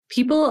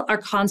People are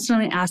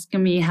constantly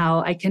asking me how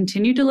I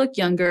continue to look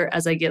younger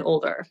as I get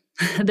older.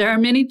 There are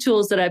many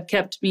tools that have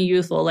kept me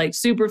youthful, like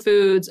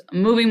superfoods,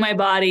 moving my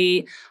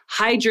body,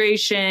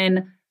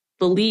 hydration,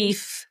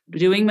 belief,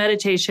 doing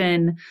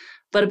meditation.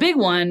 But a big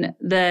one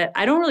that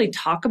I don't really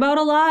talk about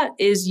a lot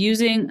is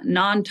using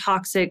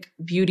non-toxic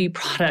beauty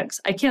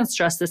products. I can't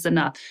stress this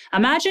enough.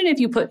 Imagine if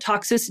you put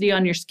toxicity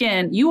on your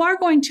skin, you are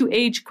going to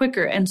age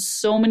quicker. And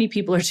so many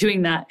people are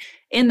doing that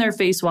in their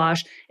face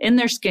wash, in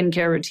their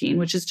skincare routine,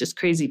 which is just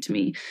crazy to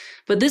me.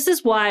 But this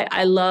is why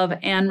I love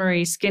Anne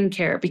Marie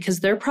Skincare, because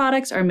their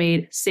products are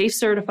made safe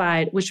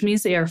certified, which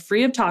means they are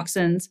free of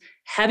toxins,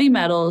 heavy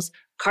metals,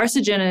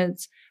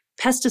 carcinogens,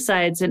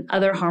 pesticides, and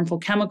other harmful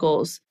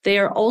chemicals. They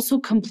are also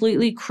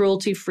completely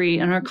cruelty-free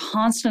and are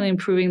constantly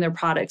improving their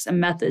products and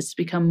methods to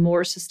become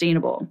more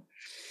sustainable.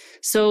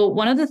 So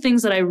one of the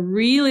things that I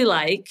really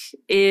like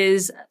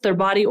is their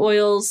body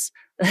oils,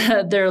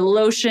 their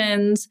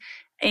lotions,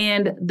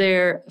 and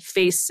their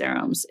face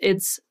serums.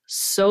 It's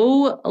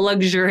so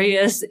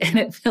luxurious and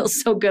it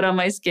feels so good on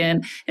my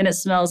skin and it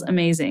smells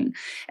amazing.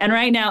 And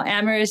right now,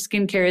 Anne Marie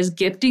Skincare is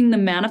gifting the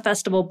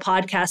Manifestival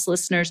podcast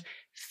listeners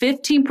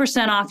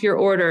 15% off your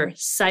order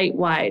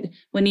site-wide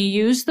when you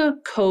use the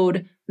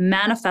code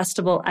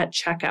Manifestival at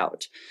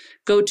checkout.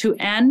 Go to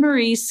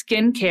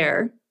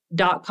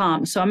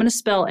AnneMarieSkincare.com. So I'm going to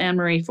spell Anne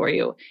Marie for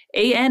you.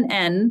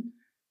 ANN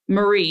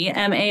Marie,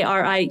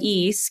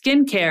 M-A-R-I-E,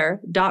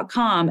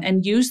 skincare.com,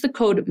 and use the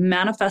code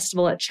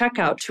Manifestival at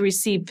checkout to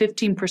receive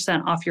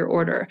 15% off your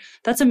order.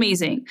 That's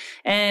amazing.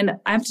 And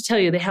I have to tell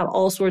you, they have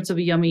all sorts of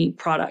yummy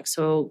products.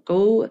 So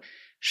go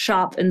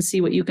shop and see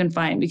what you can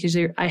find because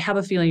I have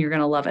a feeling you're going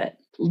to love it.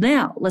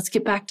 Now, let's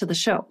get back to the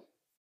show.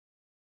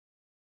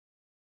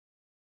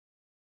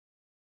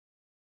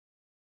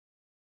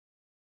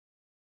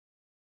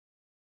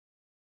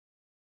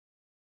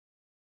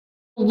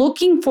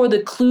 Looking for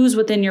the clues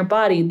within your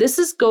body.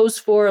 This goes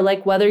for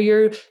like whether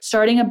you're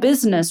starting a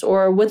business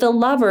or with a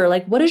lover,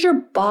 like what is your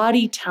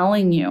body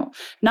telling you?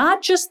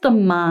 Not just the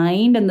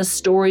mind and the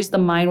stories the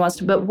mind wants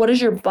to, but what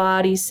is your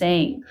body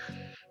saying?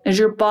 Is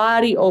your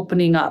body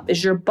opening up?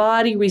 Is your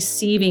body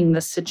receiving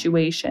the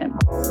situation?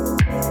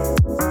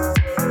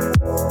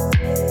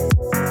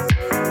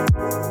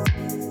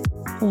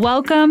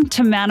 Welcome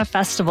to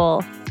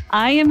Manifestival.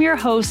 I am your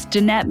host,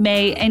 Danette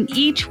May, and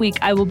each week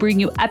I will bring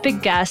you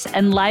epic guests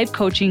and live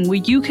coaching where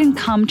you can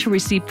come to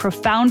receive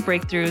profound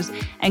breakthroughs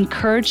and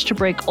courage to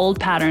break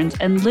old patterns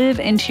and live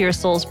into your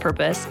soul's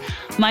purpose.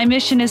 My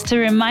mission is to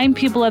remind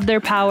people of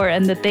their power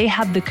and that they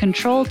have the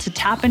control to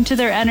tap into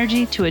their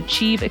energy to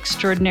achieve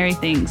extraordinary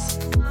things.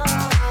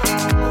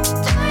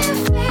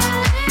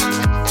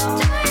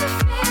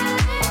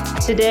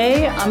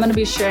 Today, I'm going to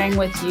be sharing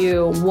with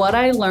you what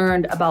I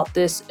learned about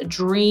this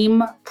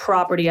dream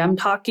property. I'm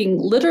talking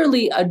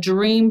literally a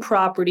dream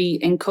property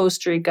in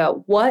Costa Rica,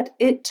 what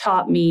it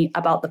taught me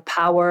about the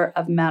power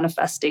of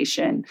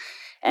manifestation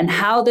and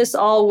how this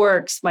all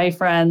works, my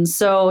friends.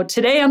 So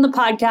today on the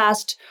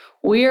podcast,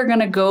 we are going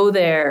to go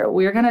there.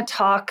 We're going to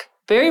talk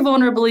very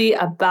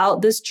vulnerably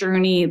about this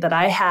journey that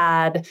I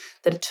had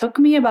that it took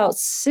me about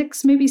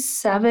 6, maybe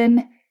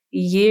 7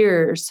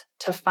 years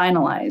to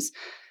finalize.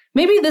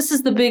 Maybe this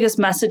is the biggest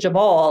message of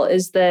all,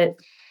 is that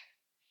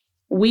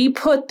we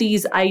put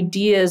these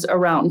ideas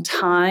around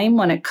time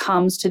when it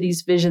comes to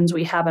these visions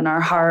we have in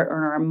our heart or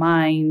in our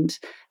mind,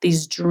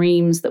 these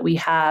dreams that we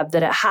have,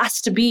 that it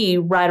has to be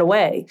right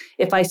away.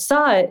 If I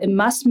saw it, it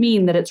must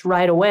mean that it's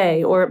right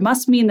away, or it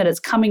must mean that it's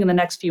coming in the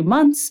next few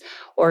months,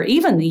 or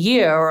even the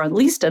year, or at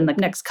least in the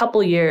next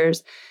couple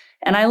years.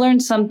 And I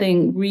learned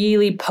something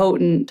really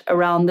potent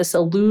around this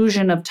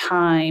illusion of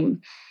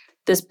time,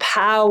 this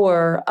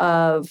power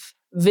of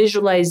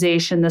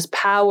visualization, this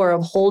power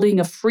of holding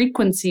a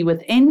frequency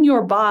within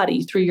your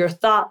body through your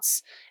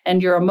thoughts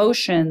and your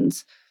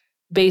emotions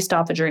based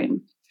off a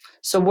dream.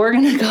 So we're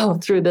going to go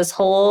through this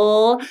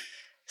whole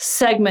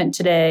segment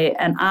today.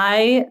 And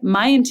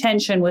my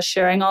intention with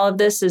sharing all of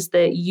this is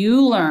that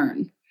you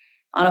learn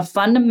on a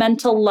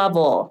fundamental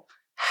level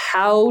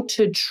how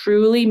to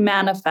truly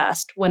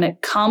manifest when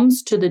it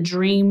comes to the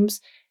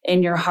dreams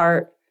in your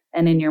heart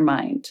and in your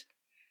mind.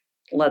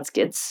 Let's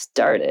get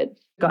started.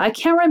 I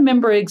can't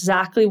remember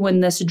exactly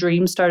when this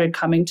dream started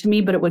coming to me,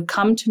 but it would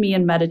come to me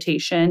in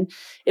meditation.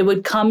 It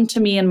would come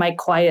to me in my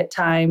quiet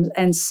times.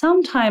 And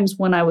sometimes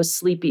when I was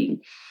sleeping,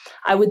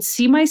 I would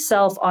see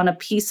myself on a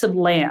piece of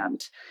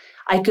land.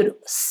 I could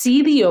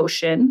see the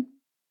ocean.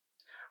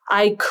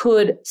 I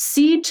could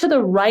see to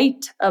the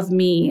right of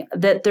me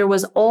that there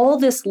was all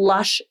this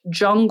lush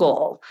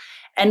jungle.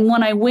 And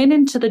when I went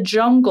into the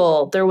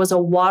jungle, there was a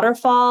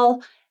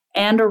waterfall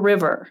and a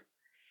river.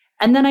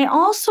 And then I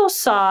also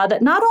saw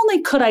that not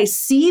only could I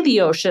see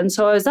the ocean,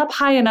 so I was up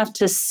high enough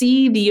to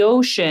see the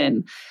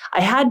ocean, I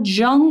had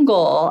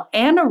jungle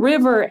and a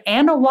river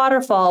and a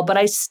waterfall, but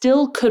I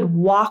still could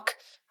walk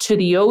to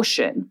the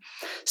ocean.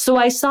 So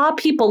I saw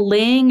people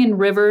laying in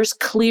rivers,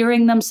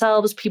 clearing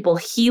themselves, people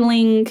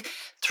healing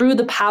through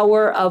the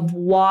power of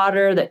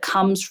water that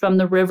comes from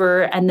the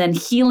river, and then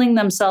healing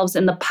themselves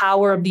in the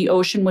power of the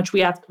ocean, which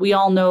we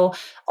all know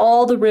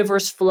all the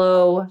rivers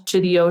flow to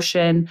the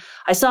ocean.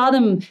 I saw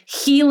them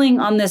healing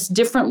on this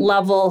different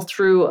level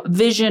through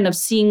vision of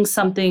seeing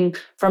something,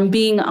 from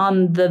being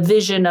on the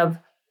vision of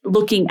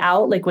looking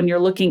out, like when you're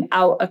looking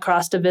out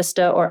across a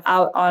vista or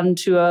out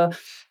onto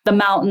the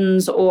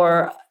mountains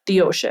or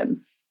the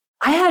ocean.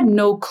 I had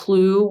no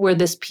clue where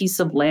this piece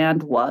of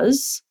land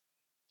was.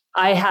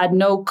 I had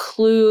no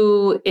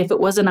clue if it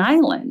was an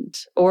island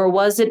or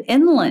was it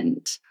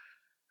inland.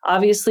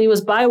 Obviously, it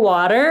was by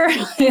water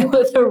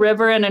with a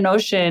river and an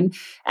ocean,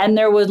 and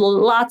there was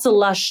lots of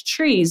lush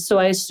trees, so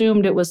I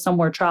assumed it was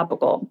somewhere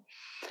tropical.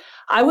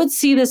 I would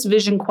see this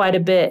vision quite a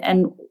bit,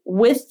 and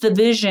with the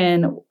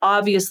vision,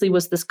 obviously,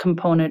 was this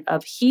component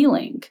of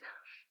healing.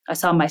 I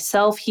saw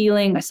myself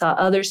healing, I saw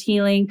others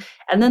healing,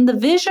 and then the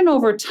vision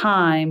over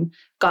time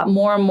got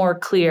more and more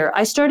clear.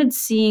 I started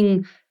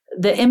seeing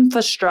the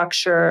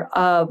infrastructure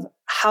of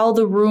how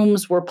the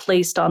rooms were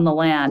placed on the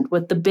land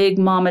with the big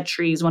mama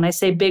trees. When I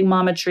say big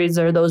mama trees,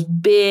 they're those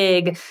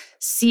big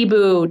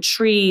cebu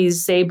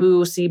trees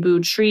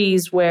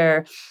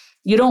where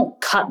you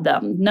don't cut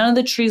them. None of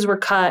the trees were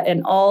cut,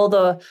 and all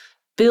the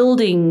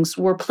buildings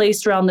were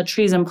placed around the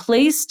trees and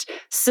placed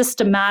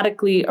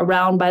systematically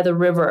around by the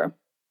river,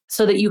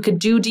 so that you could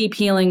do deep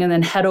healing and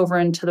then head over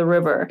into the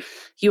river.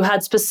 You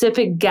had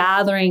specific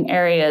gathering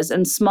areas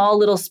and small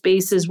little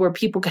spaces where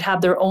people could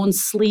have their own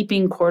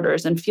sleeping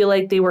quarters and feel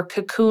like they were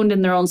cocooned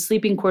in their own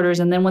sleeping quarters.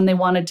 And then when they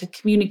wanted to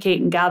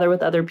communicate and gather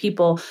with other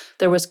people,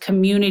 there was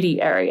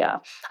community area.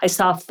 I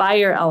saw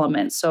fire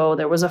elements, so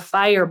there was a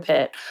fire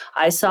pit.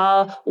 I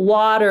saw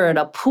water and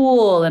a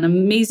pool, an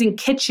amazing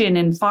kitchen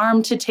and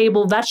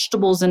farm-to-table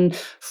vegetables and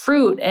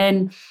fruit.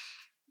 And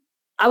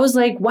I was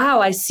like, wow,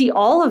 I see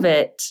all of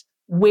it.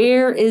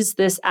 Where is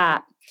this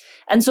at?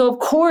 And so, of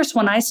course,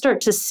 when I start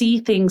to see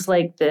things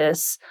like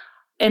this,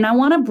 and I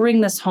want to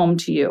bring this home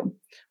to you,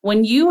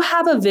 when you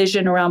have a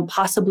vision around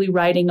possibly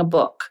writing a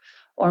book,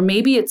 or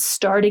maybe it's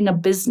starting a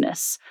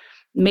business,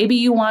 maybe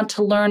you want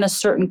to learn a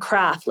certain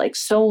craft like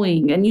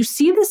sewing, and you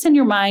see this in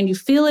your mind, you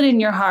feel it in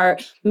your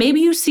heart, maybe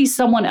you see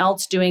someone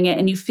else doing it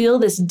and you feel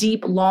this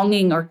deep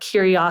longing or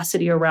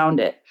curiosity around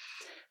it.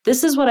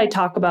 This is what I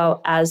talk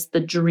about as the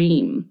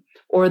dream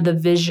or the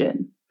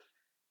vision.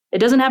 It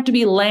doesn't have to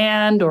be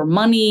land or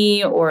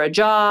money or a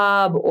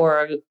job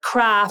or a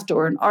craft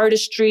or an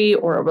artistry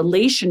or a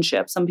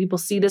relationship. Some people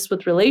see this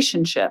with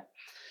relationship.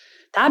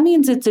 That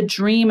means it's a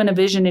dream and a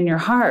vision in your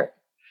heart.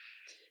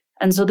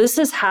 And so this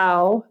is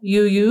how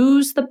you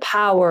use the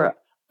power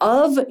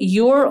of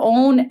your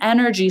own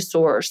energy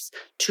source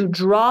to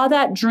draw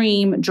that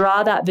dream,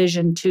 draw that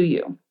vision to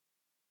you.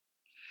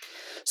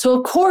 So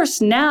of course,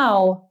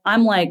 now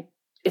I'm like,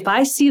 if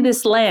I see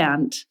this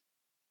land,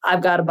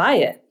 I've got to buy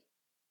it.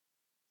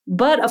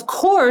 But of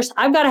course,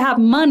 I've got to have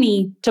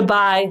money to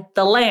buy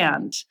the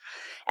land.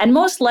 And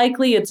most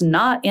likely it's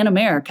not in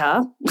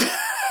America.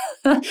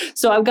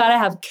 So I've got to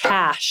have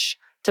cash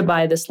to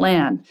buy this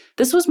land.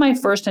 This was my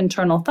first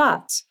internal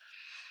thoughts.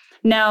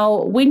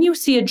 Now, when you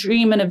see a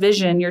dream and a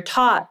vision, you're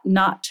taught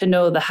not to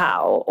know the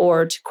how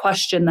or to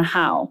question the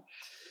how.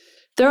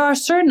 There are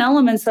certain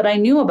elements that I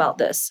knew about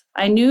this.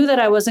 I knew that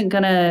I wasn't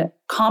going to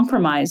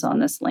compromise on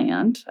this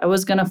land. I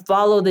was going to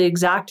follow the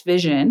exact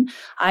vision.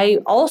 I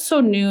also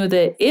knew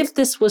that if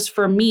this was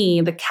for me,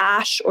 the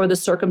cash or the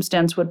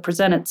circumstance would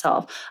present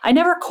itself. I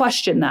never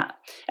questioned that.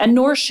 And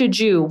nor should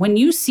you. When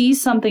you see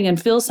something and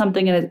feel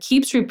something and it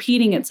keeps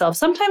repeating itself,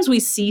 sometimes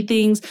we see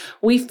things,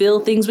 we feel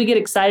things, we get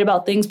excited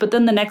about things, but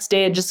then the next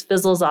day it just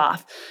fizzles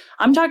off.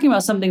 I'm talking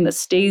about something that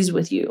stays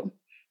with you,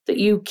 that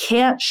you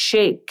can't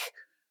shake.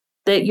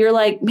 That you're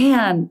like,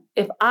 man,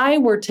 if I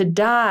were to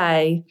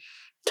die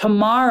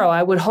tomorrow,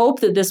 I would hope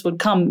that this would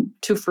come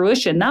to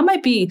fruition. That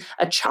might be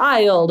a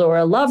child or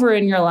a lover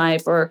in your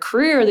life or a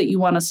career that you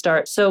want to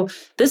start. So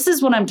this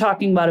is what I'm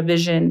talking about, a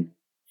vision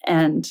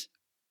and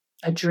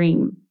a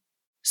dream.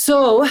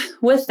 So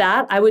with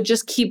that, I would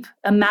just keep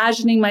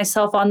imagining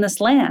myself on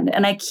this land.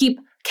 And I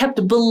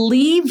kept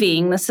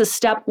believing, this is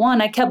step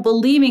one, I kept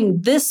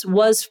believing this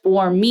was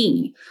for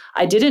me.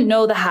 I didn't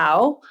know the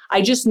how,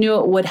 I just knew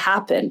it would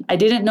happen. I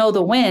didn't know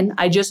the when,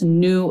 I just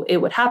knew it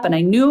would happen.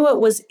 I knew it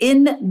was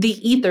in the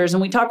ethers.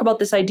 And we talk about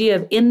this idea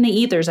of in the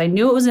ethers. I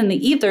knew it was in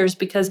the ethers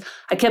because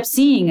I kept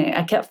seeing it,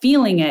 I kept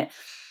feeling it.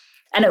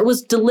 And it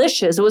was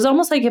delicious. It was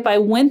almost like if I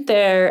went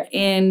there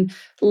and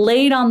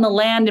laid on the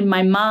land in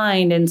my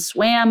mind and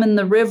swam in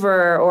the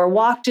river or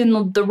walked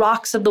in the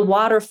rocks of the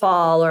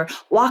waterfall or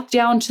walked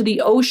down to the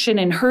ocean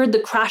and heard the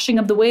crashing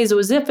of the waves. It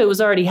was as if it was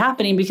already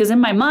happening because in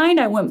my mind,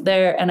 I went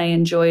there and I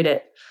enjoyed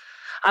it.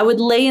 I would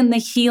lay in the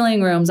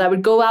healing rooms. I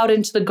would go out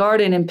into the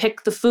garden and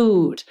pick the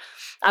food.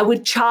 I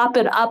would chop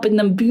it up in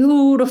the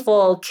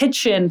beautiful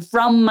kitchen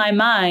from my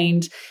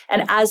mind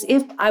and as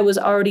if I was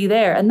already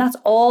there. And that's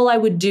all I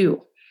would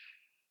do.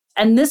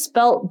 And this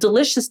felt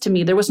delicious to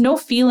me. There was no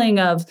feeling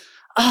of,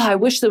 oh, I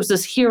wish there was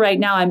this here right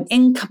now. I'm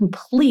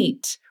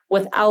incomplete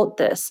without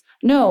this.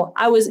 No,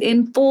 I was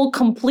in full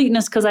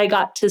completeness because I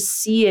got to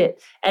see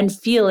it and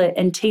feel it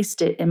and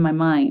taste it in my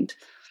mind.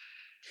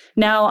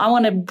 Now, I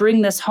want to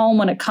bring this home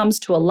when it comes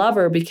to a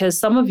lover, because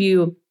some of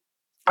you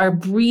are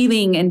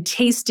breathing and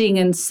tasting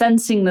and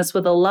sensing this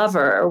with a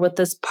lover or with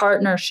this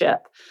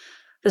partnership,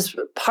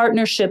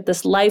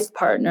 this life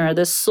partner,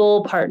 this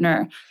soul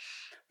partner.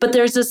 But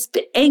there's this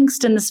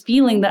angst and this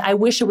feeling that I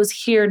wish it was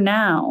here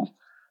now.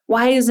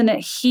 Why isn't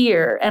it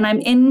here? And I'm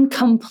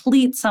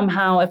incomplete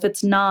somehow if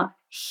it's not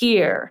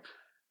here,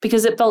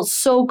 because it felt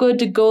so good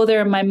to go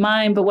there in my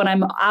mind. But when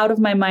I'm out of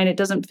my mind, it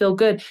doesn't feel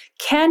good.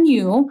 Can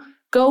you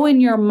go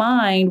in your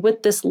mind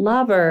with this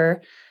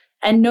lover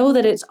and know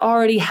that it's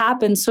already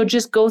happened? So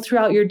just go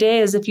throughout your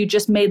day as if you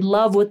just made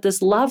love with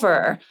this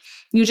lover.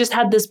 You just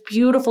had this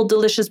beautiful,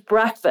 delicious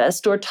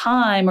breakfast or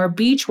time or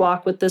beach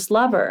walk with this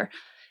lover.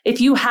 If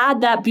you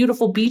had that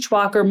beautiful beach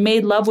walk or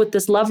made love with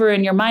this lover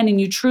in your mind and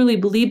you truly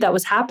believed that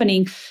was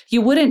happening, you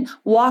wouldn't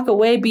walk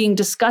away being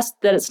disgusted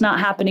that it's not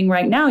happening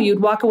right now.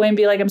 You'd walk away and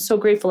be like, I'm so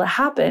grateful it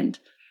happened.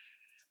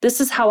 This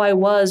is how I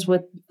was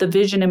with the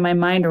vision in my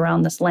mind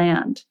around this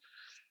land.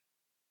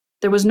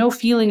 There was no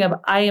feeling of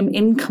I am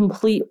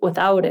incomplete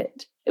without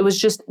it. It was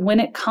just, when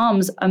it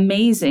comes,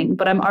 amazing,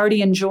 but I'm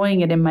already enjoying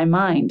it in my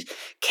mind.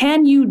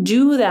 Can you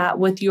do that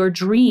with your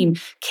dream?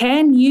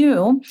 Can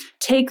you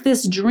take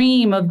this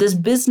dream of this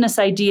business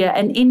idea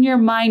and in your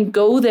mind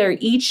go there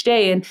each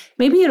day? And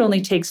maybe it only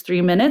takes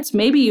 3 minutes.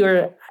 Maybe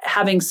you're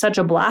having such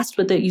a blast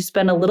with it, you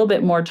spend a little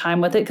bit more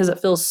time with it because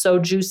it feels so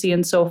juicy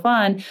and so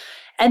fun.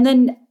 And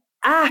then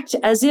act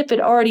as if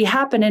it already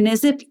happened. And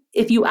as if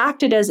you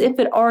acted as if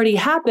it already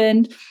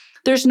happened,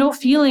 there's no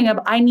feeling of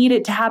I need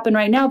it to happen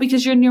right now,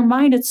 because you're in your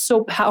mind. It's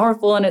so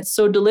powerful and it's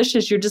so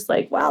delicious. You're just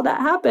like, wow, that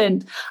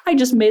happened. I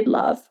just made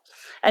love.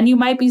 And you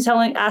might be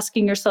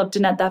asking yourself,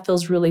 Danette, that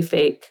feels really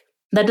fake.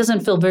 That doesn't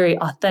feel very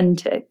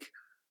authentic.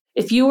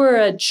 If you were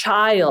a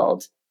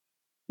child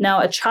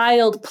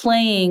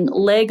playing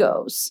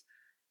Legos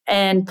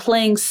and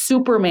playing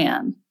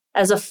Superman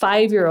as a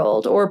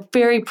 5-year-old or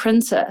fairy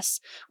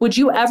princess, would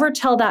you ever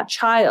tell that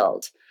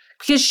child,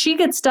 because she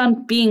gets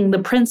done being the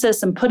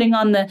princess and putting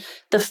on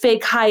the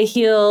fake high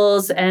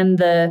heels and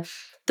the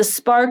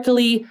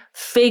sparkly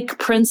fake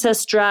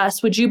princess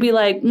dress, would you be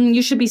like,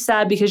 you should be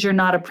sad because you're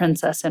not a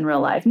princess in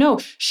real life? No,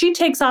 she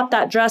takes off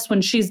that dress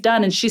when she's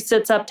done and she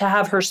sits up to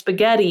have her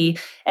spaghetti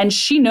and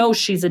she knows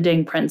she's a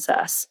dang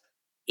princess,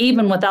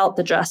 even without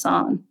the dress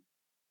on.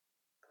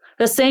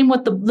 The same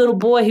with the little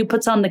boy who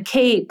puts on the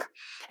cape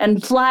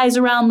and flies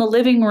around the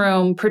living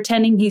room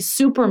pretending he's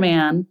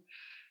Superman.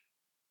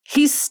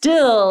 He's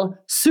still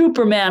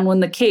Superman when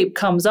the cape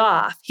comes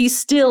off. He's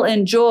still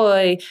in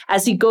joy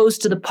as he goes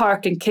to the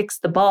park and kicks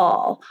the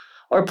ball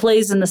or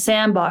plays in the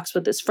sandbox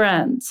with his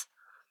friends.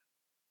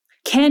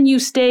 Can you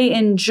stay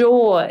in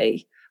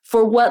joy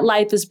for what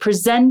life is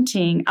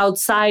presenting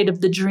outside of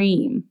the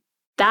dream?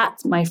 That,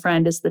 my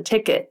friend, is the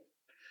ticket.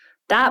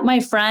 That, my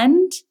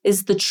friend,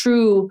 is the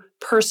true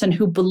person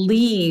who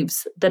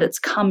believes that it's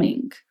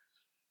coming,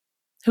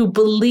 who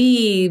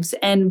believes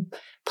and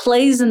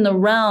plays in the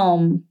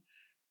realm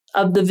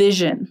of the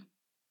vision.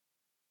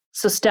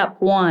 So step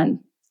 1.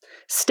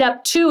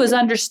 Step 2 is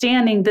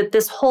understanding that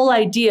this whole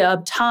idea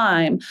of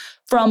time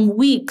from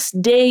weeks,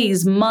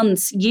 days,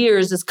 months,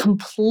 years is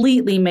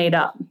completely made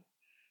up.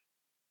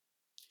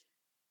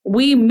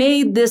 We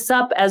made this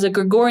up as a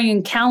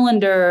Gregorian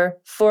calendar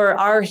for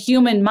our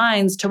human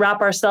minds to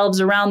wrap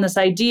ourselves around this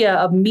idea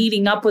of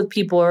meeting up with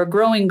people or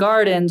growing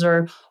gardens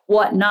or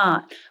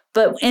whatnot.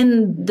 But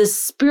in the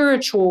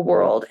spiritual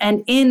world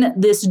and in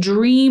this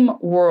dream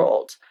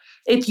world,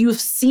 if you've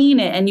seen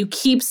it and you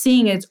keep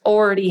seeing it's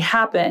already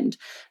happened,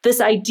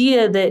 this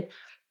idea that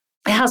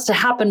it has to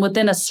happen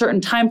within a certain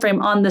time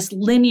frame on this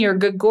linear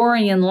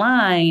Gregorian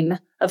line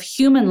of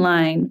human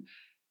line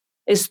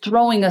is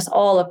throwing us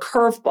all a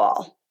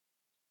curveball.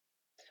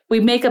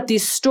 We make up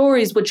these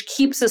stories which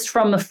keeps us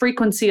from the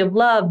frequency of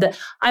love, that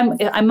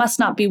I must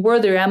not be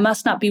worthy, or I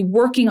must not be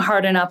working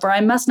hard enough, or I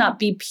must not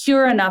be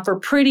pure enough or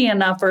pretty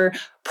enough or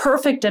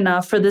perfect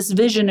enough for this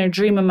vision or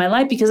dream in my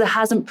life, because it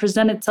hasn't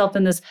presented itself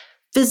in this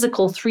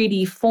physical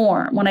 3D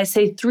form. When I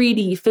say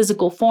 3D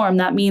physical form,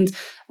 that means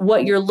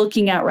what you're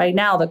looking at right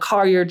now, the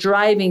car you're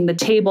driving, the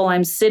table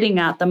I'm sitting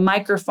at, the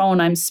microphone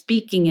I'm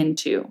speaking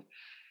into.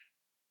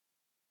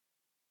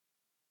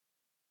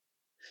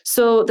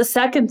 So the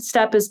second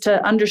step is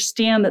to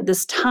understand that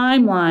this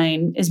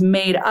timeline is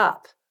made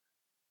up.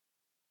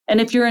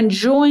 And if you're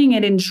enjoying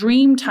it in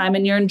dream time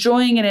and you're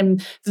enjoying it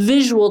in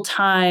visual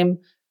time,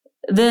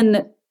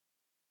 then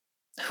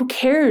who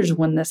cares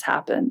when this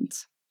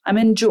happens? I'm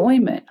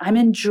enjoyment. I'm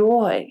in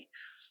joy.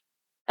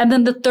 And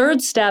then the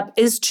third step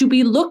is to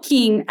be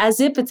looking as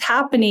if it's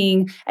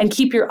happening and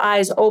keep your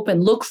eyes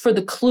open. Look for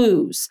the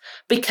clues,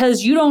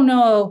 because you don't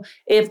know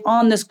if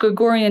on this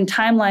Gregorian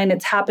timeline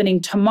it's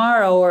happening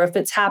tomorrow, or if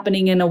it's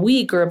happening in a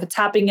week, or if it's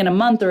happening in a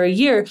month or a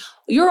year.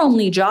 Your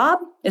only job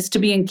is to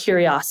be in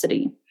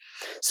curiosity.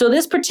 So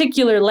this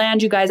particular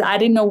land, you guys, I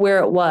didn't know where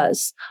it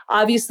was.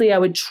 Obviously, I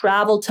would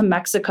travel to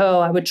Mexico.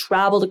 I would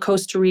travel to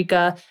Costa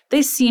Rica.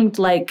 They seemed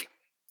like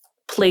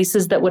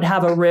places that would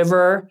have a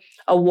river,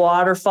 a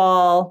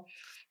waterfall,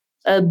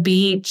 a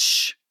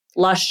beach,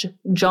 lush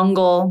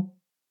jungle.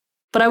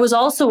 But I was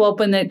also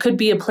open that it could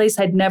be a place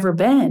I'd never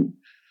been.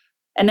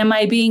 And am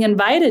I being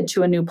invited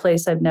to a new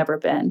place I've never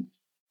been?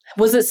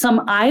 Was it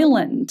some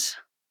island?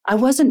 I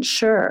wasn't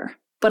sure,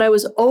 but I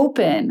was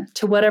open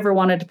to whatever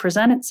wanted to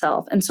present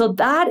itself. And so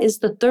that is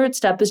the third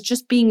step, is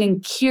just being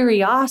in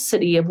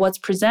curiosity of what's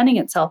presenting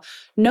itself,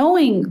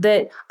 knowing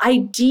that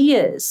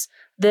ideas,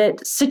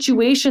 that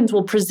situations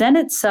will present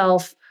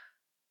itself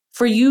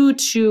for you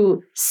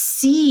to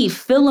see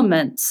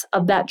filaments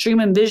of that dream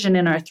and vision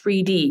in our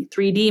 3D.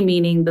 3D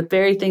meaning the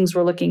very things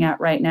we're looking at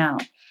right now.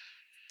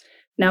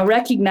 Now,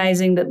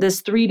 recognizing that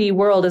this 3D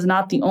world is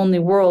not the only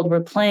world we're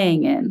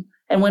playing in.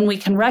 And when we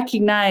can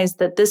recognize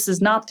that this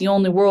is not the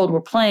only world we're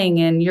playing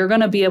in, you're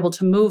going to be able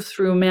to move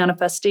through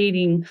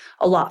manifesting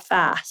a lot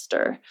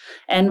faster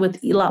and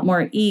with a lot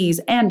more ease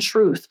and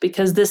truth,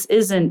 because this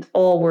isn't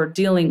all we're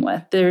dealing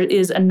with. There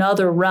is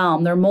another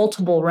realm. There are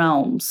multiple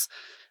realms.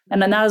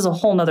 And then that is a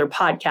whole nother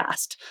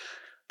podcast.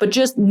 But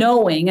just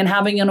knowing and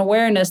having an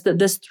awareness that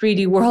this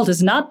 3D world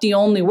is not the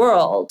only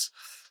world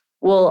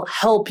will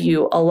help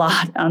you a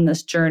lot on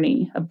this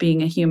journey of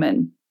being a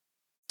human.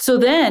 So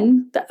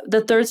then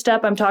the third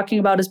step I'm talking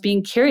about is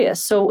being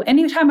curious. So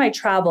anytime I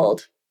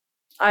traveled,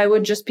 I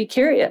would just be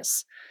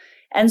curious.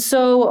 And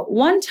so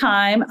one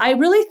time I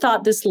really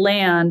thought this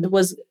land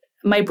was,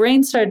 my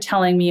brain started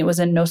telling me it was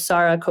in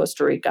Nosara,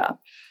 Costa Rica.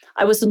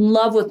 I was in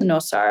love with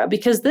Nosara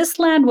because this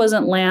land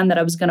wasn't land that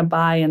I was going to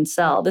buy and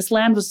sell. This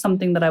land was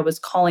something that I was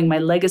calling my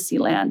legacy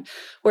land,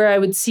 where I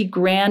would see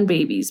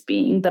grandbabies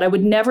being, that I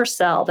would never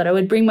sell, that I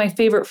would bring my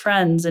favorite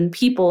friends and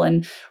people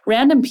and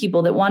random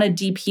people that wanted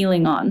deep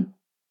healing on.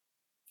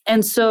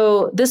 And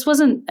so this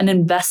wasn't an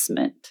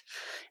investment.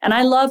 And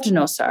I loved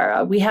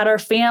Nosara. We had our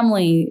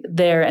family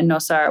there in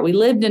Nosara. We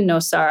lived in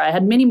Nosara. I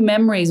had many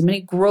memories,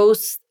 many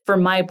growths for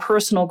my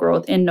personal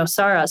growth in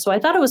Nosara. So I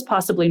thought it was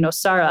possibly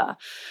Nosara,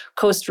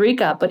 Costa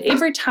Rica. But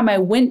every time I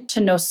went to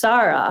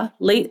Nosara,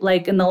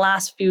 like in the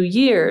last few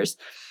years,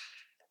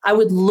 I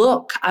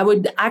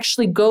would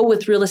actually go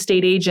with real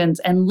estate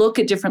agents and look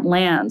at different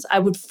lands. I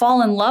would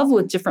fall in love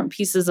with different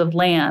pieces of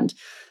land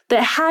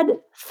that had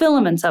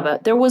filaments of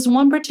it. There was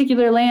one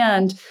particular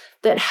land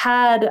that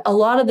had a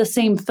lot of the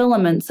same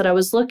filaments that I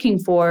was looking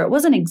for. It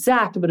wasn't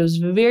exact, but it was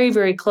very,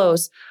 very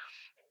close.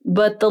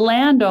 But the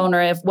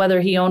landowner, whether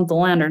he owned the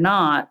land or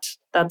not,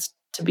 that's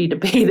to be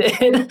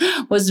debated,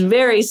 was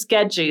very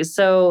sketchy.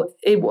 So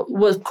it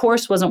of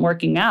course wasn't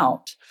working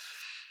out.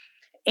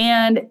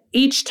 And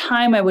each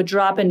time I would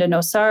drop into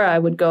Nosara, I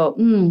would go,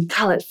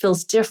 God, it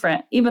feels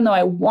different. Even though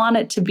I want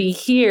it to be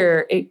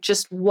here, it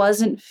just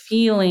wasn't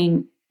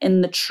feeling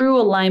in the true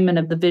alignment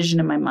of the vision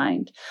in my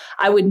mind.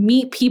 I would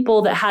meet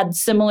people that had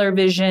similar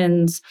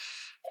visions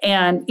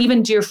and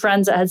even dear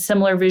friends that had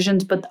similar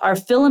visions, but our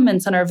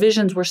filaments and our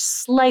visions were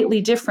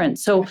slightly different.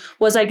 So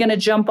was I going to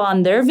jump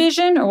on their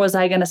vision or was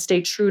I going to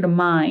stay true to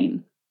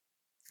mine?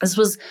 This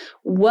was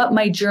what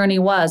my journey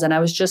was, and I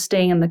was just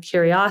staying in the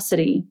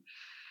curiosity.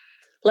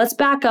 Let's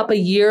back up a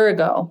year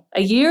ago.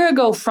 A year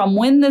ago from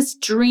when this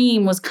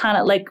dream was kind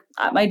of like,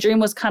 my dream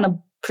was kind of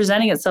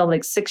presenting itself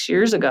like 6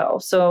 years ago.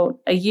 So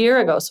a year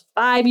ago, so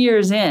 5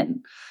 years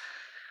in,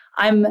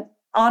 I'm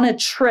on a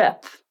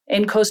trip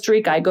in Costa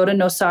Rica. I go to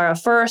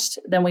Nosara first,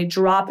 then we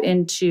drop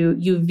into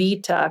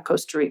Uvita,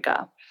 Costa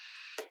Rica.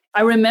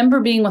 I remember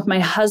being with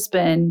my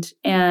husband,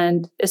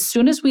 and as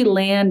soon as we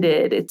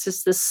landed, it's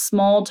just this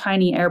small,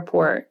 tiny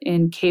airport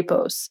in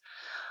Quepos,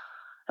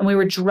 and we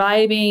were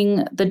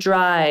driving the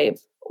drive,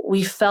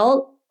 we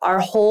felt our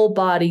whole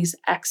bodies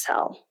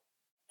exhale.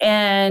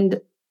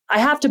 And I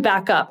have to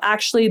back up.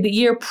 Actually, the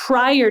year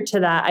prior to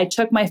that, I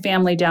took my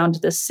family down to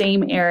the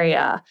same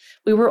area.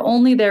 We were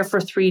only there for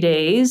 3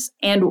 days,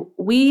 and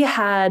we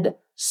had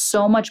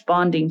so much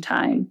bonding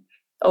time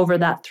over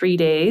that 3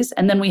 days.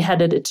 And then we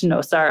headed to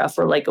Nosara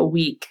for like a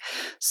week.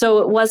 So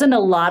it wasn't a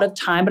lot of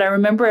time, but I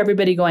remember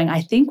everybody going,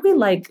 I think we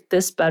like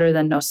this better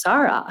than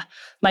Nosara.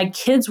 My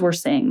kids were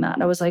saying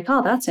that. I was like,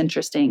 oh, that's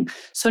interesting.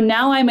 So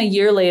now I'm a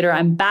year later,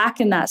 I'm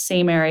back in that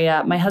same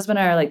area. My husband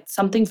and I are like,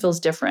 something feels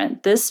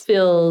different. This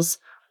feels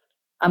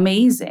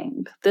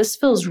amazing. This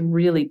feels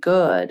really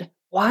good.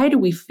 Why do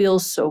we feel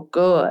so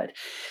good?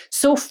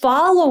 So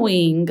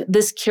following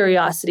this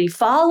curiosity,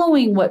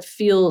 following what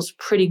feels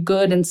pretty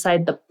good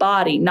inside the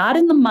body, not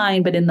in the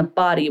mind, but in the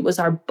body. It was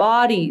our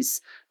bodies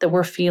that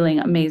were feeling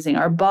amazing.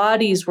 Our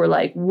bodies were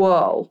like,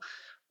 whoa,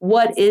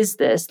 what is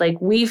this?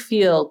 Like, we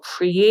feel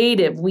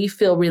creative, we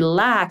feel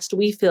relaxed,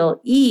 we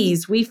feel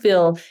ease, we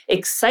feel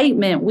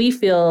excitement, we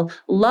feel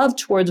love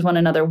towards one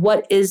another.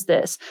 What is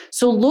this?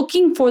 So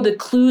looking for the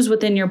clues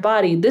within your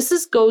body.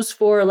 This goes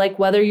for like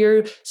whether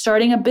you're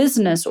starting a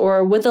business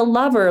or with a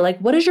lover, like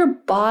what is your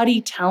body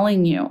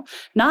telling you?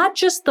 Not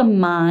just the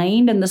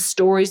mind and the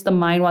stories the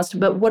mind wants to,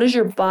 but what is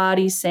your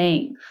body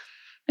saying?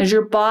 Is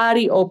your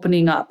body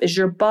opening up? Is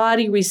your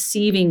body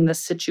receiving the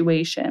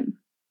situation?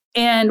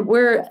 And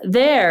we're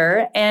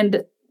there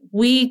and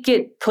we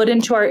get put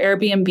into our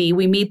Airbnb.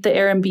 We meet the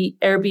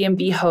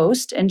Airbnb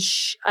host and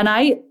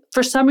I,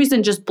 for some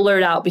reason, just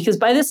blurred out because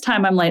by this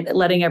time I'm like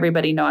letting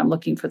everybody know I'm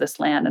looking for this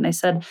land. And I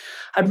said,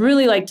 I'd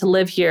really like to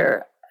live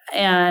here.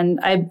 And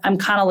I'm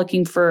kind of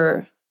looking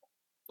for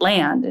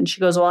land. And she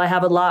goes, well, I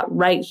have a lot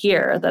right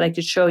here that I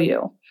could show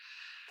you.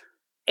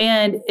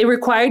 And it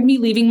required me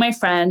leaving my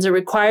friends. It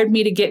required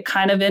me to get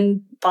kind of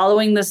in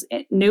following this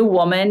new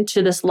woman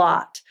to this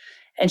lot.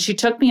 And she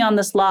took me on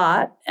this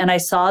lot and I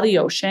saw the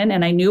ocean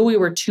and I knew we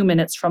were 2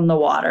 minutes from the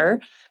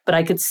water, but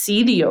I could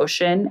see the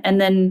ocean. And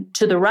then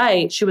to the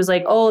right, she was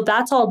like, oh,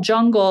 that's all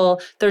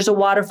jungle. There's a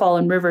waterfall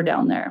and river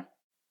down there.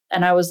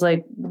 And I was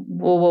like,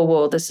 whoa, whoa,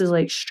 whoa. This is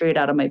like straight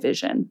out of my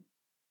vision.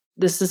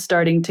 This is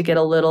starting to get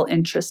a little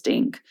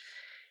interesting.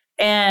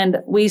 And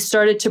we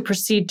started to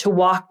proceed to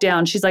walk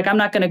down. She's like, I'm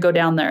not going to go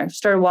down there.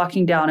 Started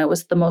walking down. It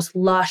was the most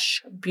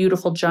lush,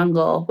 beautiful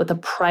jungle with a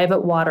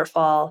private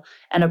waterfall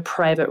and a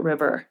private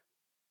river.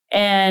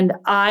 And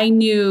I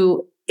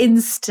knew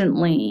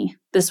instantly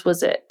this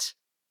was it.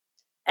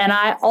 And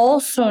I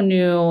also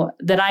knew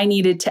that I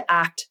needed to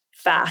act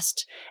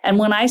fast. And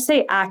when I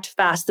say act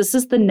fast, this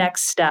is the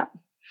next step.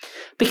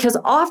 Because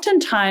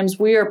oftentimes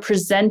we are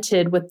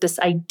presented with this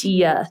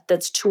idea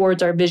that's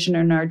towards our vision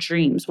and our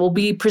dreams. We'll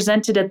be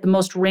presented at the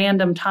most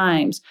random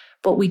times,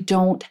 but we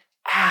don't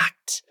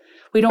act.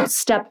 We don't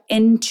step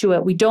into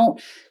it. We don't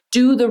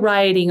do the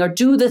writing or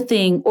do the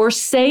thing or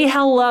say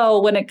hello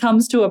when it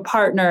comes to a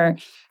partner.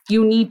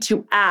 You need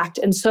to act.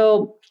 And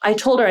so I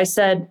told her, I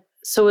said,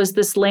 so is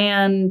this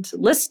land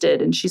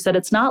listed? And she said,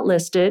 it's not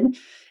listed.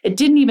 It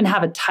didn't even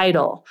have a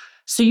title.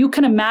 So you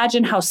can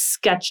imagine how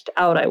sketched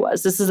out I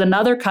was. This is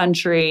another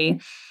country.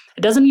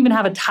 It doesn't even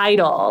have a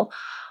title.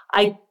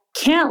 I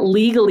can't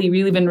legally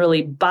even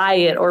really buy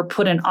it or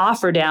put an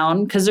offer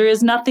down because there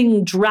is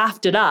nothing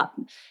drafted up.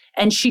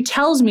 And she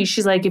tells me,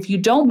 she's like, if you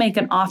don't make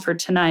an offer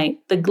tonight,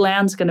 the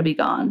land's going to be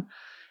gone.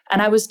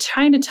 And I was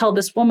trying to tell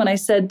this woman, I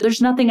said,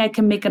 there's nothing I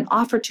can make an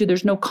offer to.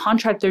 There's no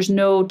contract. There's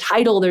no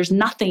title. There's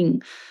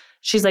nothing.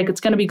 She's like,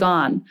 it's going to be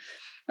gone.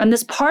 And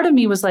this part of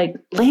me was like,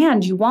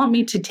 land, you want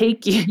me to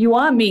take you? You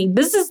want me?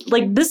 This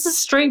is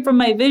straight from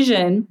my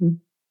vision.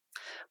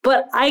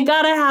 But I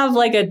got to have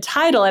like a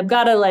title. I've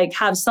got to like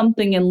have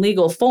something in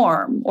legal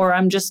form or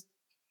I'm just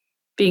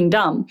being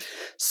dumb.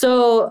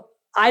 So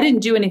I didn't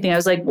do anything. I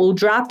was like, we'll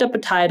draft up a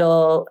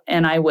title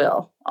and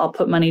I'll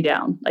put money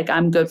down. Like,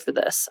 I'm good for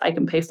this. I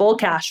can pay full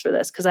cash for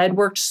this because I had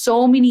worked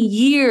so many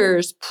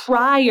years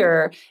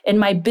prior in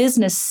my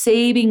business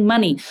saving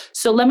money.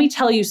 So let me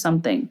tell you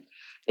something.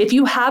 If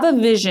you have a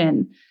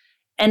vision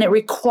and it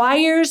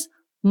requires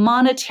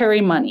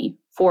monetary money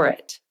for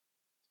it,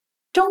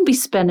 don't be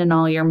spending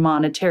all your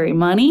monetary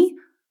money.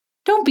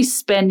 Don't be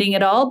spending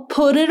it all.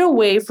 Put it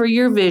away for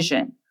your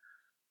vision.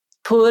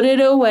 Put it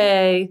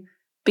away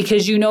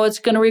because you know it's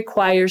going to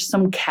require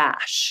some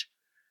cash.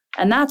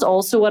 And that's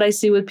also what I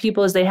see with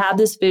people is they have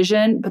this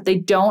vision, but they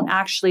don't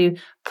actually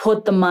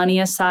put the money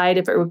aside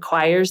if it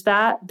requires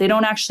that. They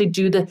don't actually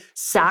do the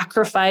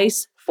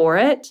sacrifice for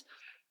it.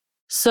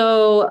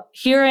 So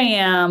here I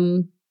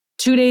am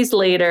 2 days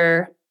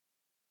later,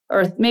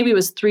 or maybe it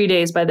was 3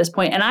 days by this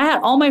point. And I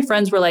had all my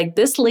friends were like,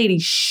 this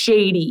lady's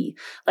shady.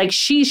 Like,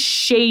 she's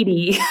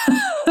shady.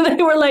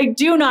 They were like,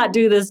 do not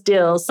do this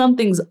deal.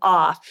 Something's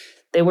off.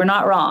 They were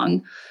not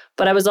wrong.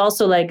 But I was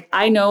also like,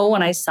 I know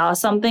when I saw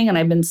something and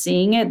I've been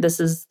seeing it, this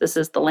is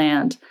the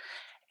land.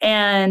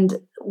 And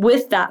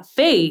with that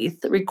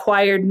faith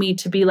required me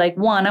to be like,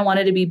 one, I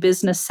wanted to be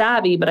business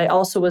savvy, but I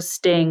also was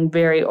staying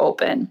very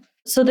open.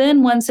 So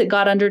then once it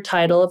got under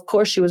title, of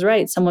course, she was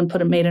right. Someone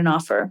made an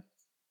offer.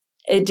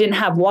 It didn't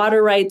have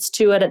water rights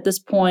to it at this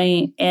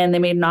point, and they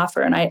made an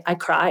offer, and I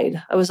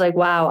cried. I was like,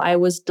 wow, I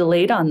was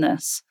delayed on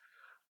this.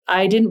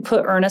 I didn't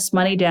put earnest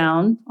money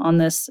down on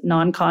this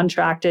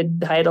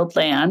non-contracted titled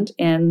land,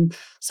 and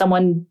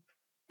someone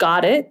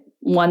got it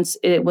once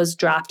it was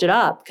drafted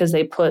up because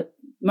they put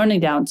money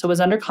down. So it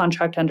was under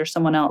contract under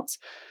someone else.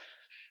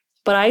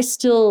 But I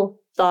still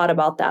thought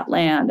about that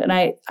land. And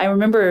I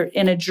remember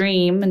in a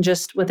dream and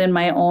just within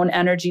my own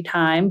energy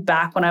time,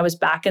 back when I was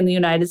back in the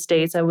United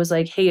States, I was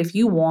like, hey, if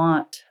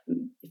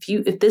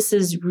this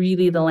is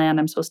really the land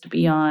I'm supposed to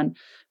be on,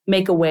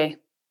 make a way.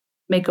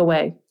 Make a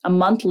way. A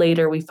month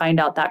later, we find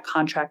out that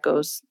contract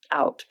goes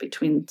out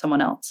between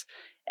someone else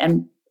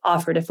and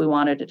offered if we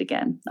wanted it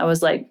again. I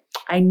was like,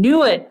 I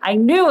knew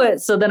it.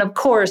 So then, of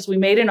course, we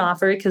made an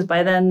offer because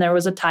by then there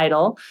was a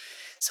title.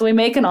 So we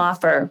make an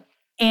offer.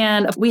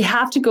 And we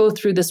have to go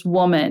through this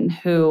woman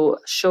who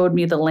showed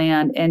me the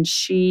land, and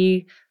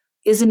she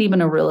isn't even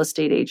a real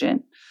estate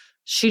agent.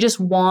 She just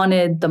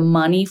wanted the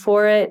money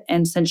for it.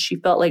 And since she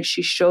felt like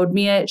she showed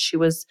me it, she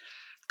was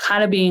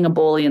kind of being a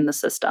bully in the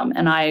system.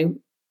 And I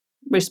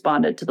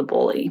responded to the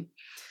bully.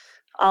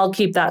 I'll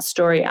keep that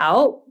story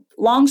out.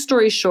 Long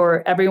story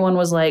short, everyone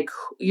was like,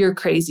 you're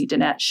crazy,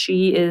 Danette.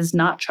 She is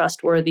not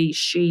trustworthy.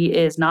 She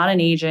is not an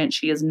agent.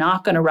 She is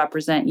not going to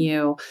represent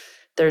you.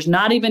 There's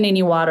not even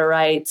any water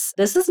rights.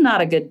 This is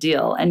not a good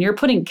deal. And you're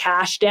putting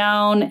cash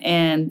down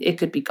and it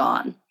could be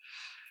gone.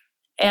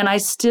 And I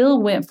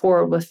still went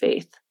forward with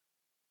faith.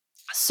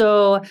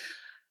 So,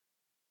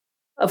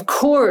 of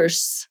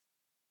course,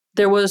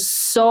 there was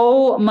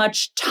so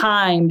much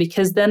time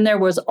because then there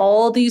was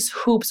all these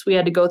hoops we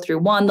had to go through.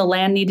 One, the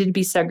land needed to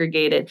be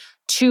segregated.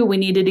 Two, we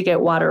needed to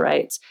get water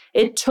rights.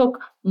 It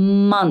took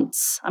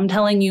months, I'm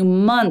telling you,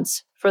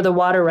 months for the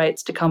water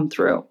rights to come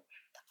through.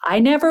 I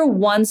never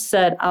once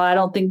said, oh, I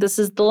don't think this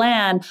is the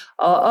land.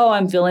 Oh,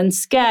 I'm feeling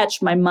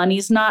sketch. My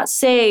money's not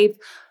safe.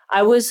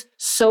 I was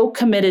so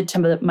committed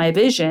to my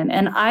vision.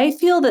 And I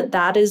feel that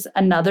that is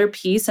another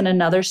piece and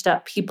another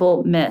step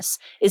people miss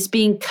is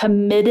being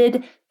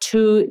committed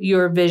to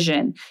your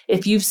vision.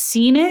 If you've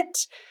seen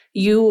it,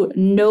 you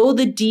know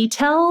the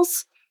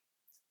details,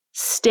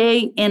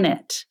 stay in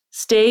it.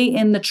 Stay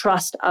in the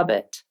trust of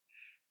it.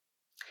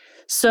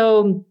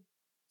 So,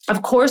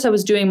 of course, I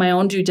was doing my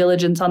own due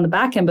diligence on the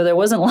back end, but there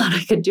wasn't a lot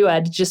I could do. I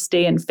had to just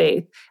stay in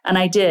faith. And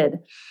I did.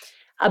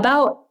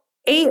 About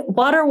 8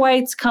 water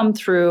rights come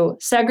through,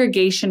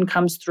 segregation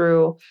comes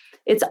through.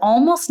 It's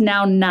almost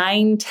now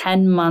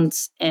 9-10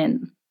 months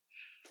in.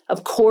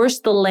 Of course,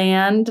 the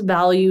land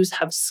values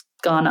have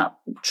gone up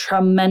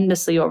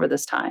tremendously over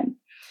this time.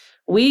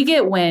 We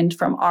get wind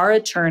from our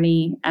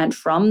attorney and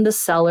from the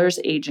seller's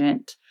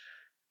agent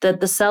that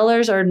the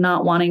sellers are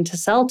not wanting to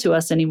sell to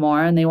us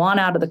anymore and they want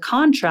out of the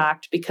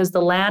contract because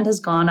the land has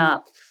gone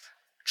up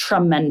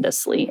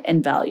tremendously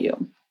in value.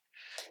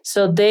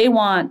 So they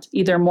want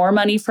either more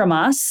money from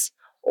us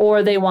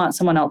or they want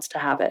someone else to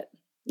have it.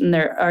 And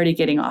they're already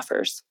getting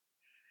offers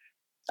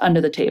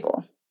under the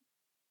table.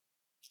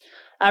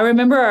 I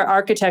remember our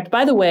architect,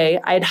 by the way,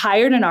 I had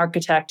hired an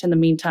architect in the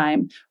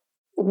meantime,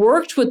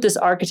 worked with this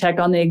architect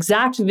on the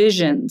exact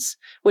visions,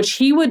 which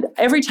he would,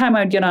 every time I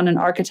would get on an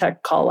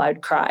architect call,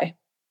 I'd cry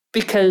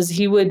because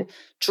he would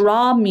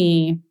draw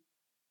me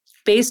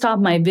based off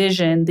my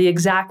vision, the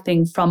exact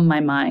thing from my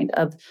mind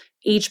of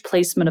each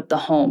placement of the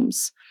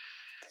homes.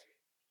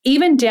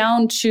 Even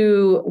down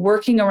to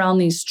working around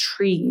these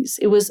trees.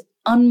 It was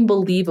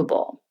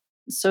unbelievable.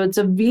 So it's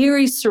a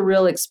very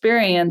surreal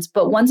experience.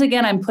 But once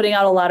again, I'm putting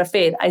out a lot of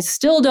faith. I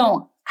still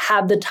don't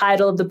have the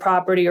title of the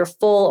property or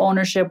full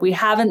ownership. We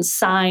haven't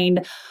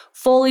signed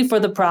fully for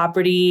the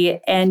property.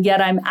 And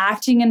yet I'm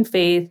acting in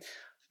faith,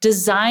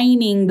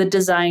 designing the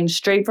design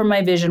straight from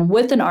my vision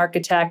with an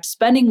architect,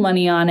 spending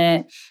money on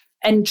it,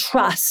 and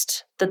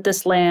trust that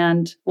this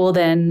land will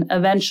then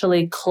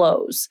eventually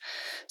close.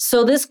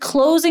 So this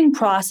closing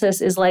process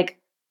is like,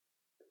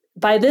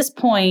 by this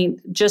point,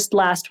 just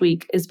last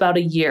week, is about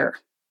a year.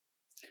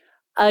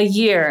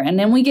 And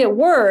then we get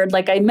word,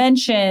 like I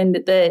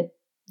mentioned, that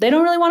they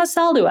don't really want to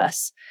sell to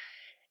us.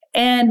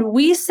 And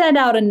we send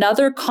out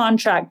another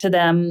contract to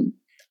them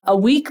a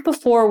week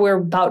before we're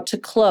about to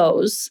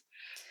close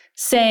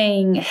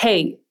saying,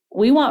 hey,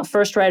 we want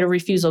first right of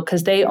refusal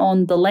because they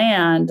own the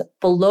land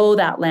below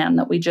that land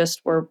that we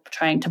just were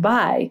trying to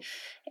buy.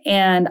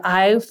 And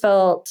I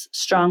felt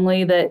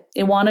strongly that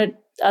it wanted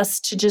us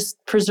to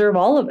just preserve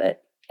all of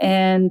it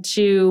and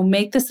to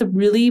make this a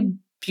really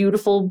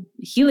beautiful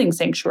healing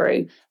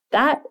sanctuary.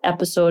 That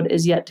episode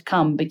is yet to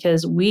come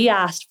because we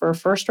asked for a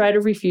first right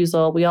of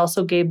refusal. We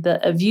also gave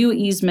a view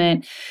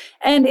easement.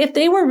 And if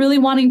they were really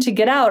wanting to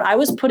get out, I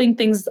was putting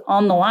things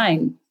on the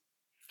line.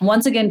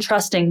 Once again,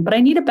 trusting, but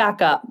I need to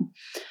back up.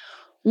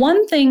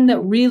 One thing that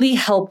really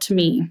helped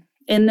me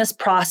in this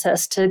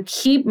process to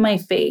keep my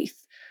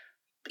faith,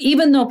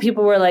 even though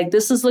people were like,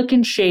 this is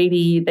looking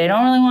shady, they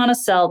don't really want to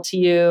sell to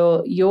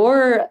you,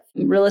 your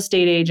real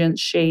estate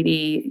agent's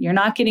shady, you're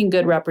not getting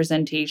good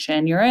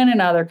representation, you're in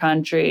another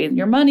country,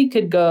 your money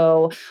could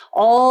go,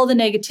 all the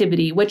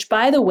negativity, which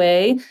by the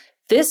way,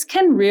 this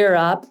can rear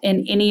up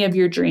in any of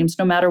your dreams,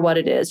 no matter what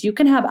it is. You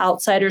can have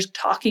outsiders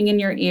talking in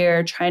your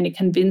ear, trying to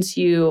convince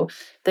you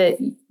that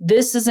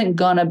this isn't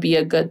going to be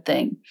a good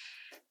thing.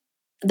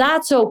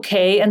 That's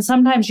okay. And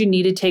sometimes you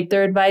need to take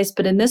their advice.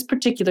 But in this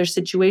particular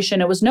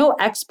situation, it was no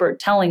expert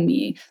telling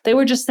me. They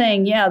were just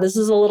saying, yeah, this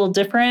is a little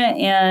different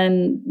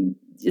and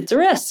it's a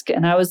risk.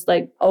 And I was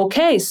like,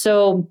 okay.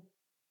 So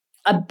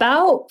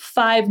about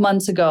 5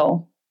 months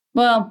ago,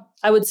 well,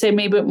 I would say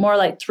maybe more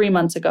like 3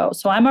 months ago.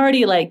 So I'm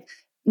already like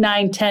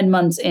 9-10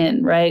 months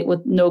in, right?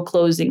 With no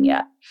closing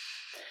yet.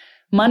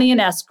 Money in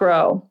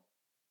escrow.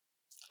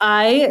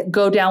 I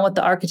go down with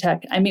the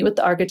architect. I meet with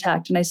the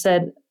architect and I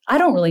said, I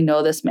don't really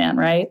know this man,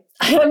 right?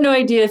 I have no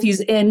idea if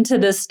he's into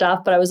this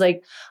stuff, but I was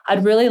like,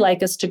 I'd really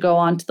like us to go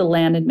onto the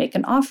land and make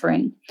an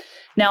offering.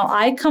 Now,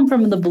 I come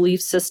from the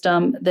belief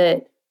system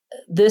that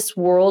this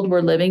world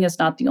we're living is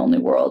not the only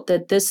world,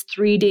 that this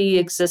 3D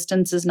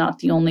existence is not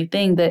the only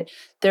thing, that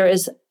there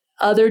is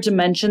other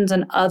dimensions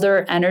and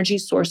other energy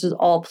sources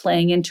all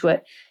playing into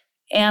it.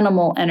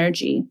 Animal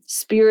energy,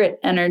 spirit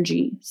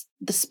energy,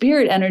 the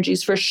spirit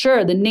energies for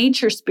sure, the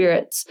nature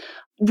spirits.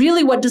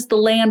 Really, what does the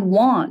land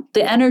want?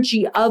 The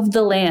energy of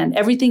the land.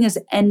 Everything is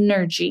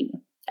energy.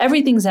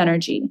 Everything's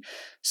energy.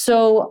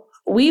 So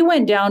we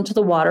went down to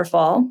the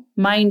waterfall.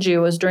 Mind you,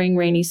 it was during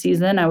rainy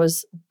season. I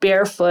was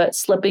barefoot,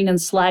 slipping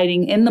and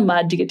sliding in the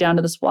mud to get down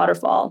to this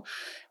waterfall.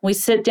 We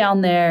sit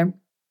down there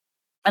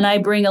And I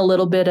bring a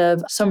little bit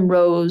of some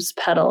rose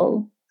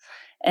petal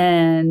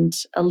and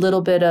a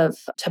little bit of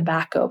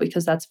tobacco,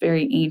 because that's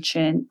very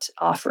ancient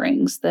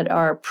offerings that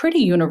are pretty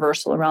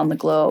universal around the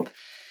globe.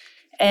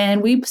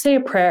 And we say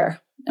a prayer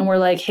and we're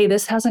like, hey,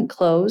 this hasn't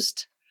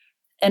closed.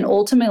 And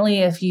ultimately,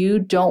 if you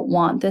don't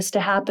want this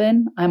to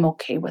happen, I'm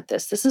okay with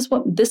this.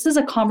 This is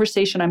a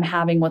conversation I'm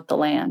having with the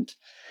land.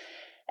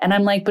 And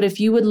I'm like, but if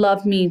you would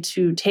love me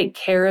to take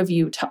care of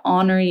you, to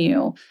honor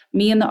you,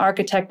 me and the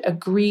architect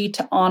agree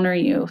to honor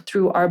you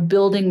through our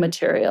building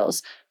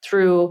materials,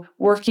 through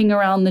working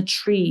around the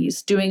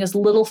trees, doing as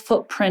little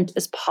footprint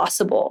as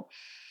possible,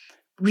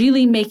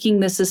 really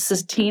making this as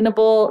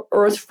sustainable,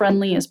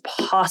 earth-friendly as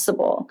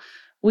possible.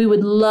 We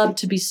would love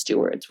to be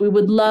stewards. We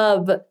would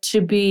love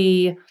to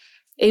be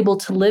able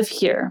to live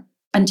here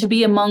and to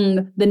be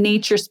among the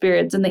nature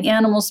spirits and the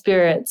animal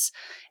spirits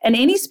and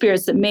any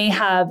spirits that may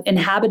have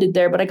inhabited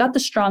there. But I got the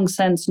strong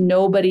sense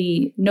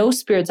no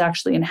spirits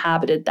actually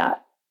inhabited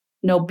that.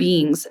 No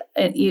beings,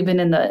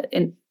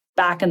 even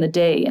back in the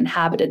day,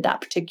 inhabited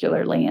that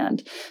particular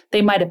land.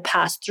 They might have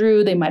passed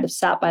through, they might have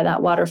sat by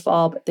that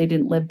waterfall, but they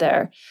didn't live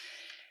there.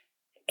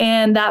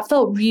 And that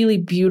felt really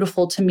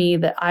beautiful to me,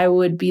 that I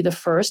would be the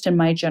first, and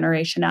my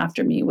generation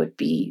after me would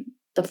be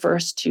the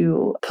first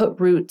to put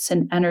roots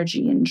and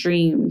energy and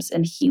dreams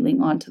and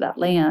healing onto that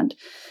land.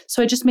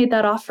 So I just made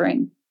that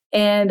offering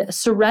and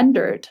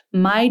surrendered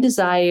my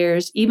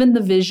desires, even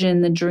the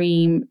vision, the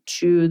dream,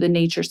 to the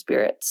nature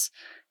spirits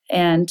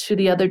and to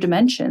the other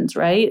dimensions,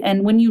 right?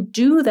 And when you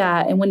do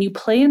that, and when you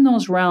play in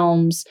those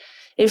realms,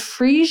 it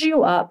frees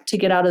you up to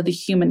get out of the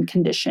human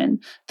condition,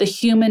 the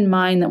human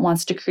mind that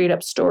wants to create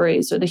up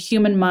stories, or the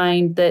human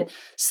mind that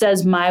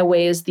says my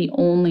way is the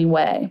only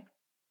way.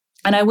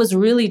 And I was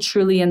really,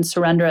 truly in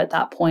surrender at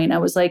that point. I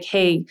was like,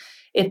 hey,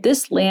 if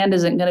this land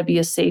isn't going to be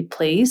a safe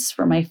place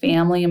for my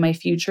family and my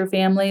future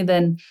family,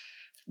 then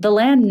the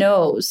land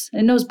knows.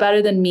 It knows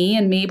better than me.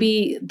 And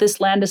maybe this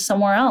land is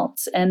somewhere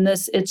else. And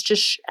it's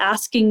just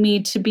asking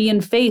me to be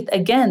in faith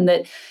again,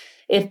 that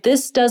if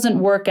this doesn't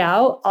work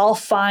out, I'll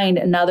find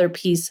another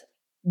piece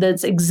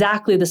that's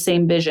exactly the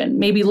same vision.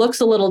 Maybe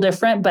looks a little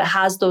different, but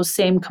has those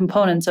same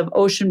components of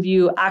ocean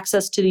view,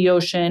 access to the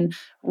ocean,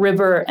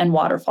 river, and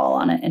waterfall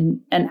on it,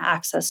 and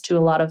access to a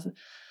lot of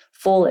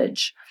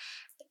foliage.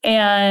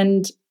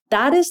 And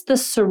that is the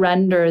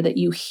surrender that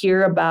you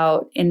hear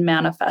about in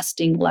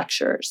manifesting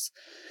lectures.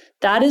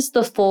 That is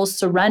the full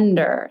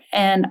surrender.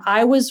 And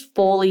I was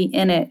fully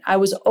in it. I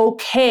was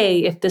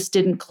okay if this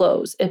didn't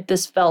close, if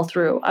this fell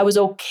through. I was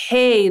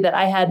okay that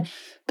I had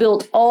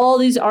built all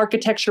these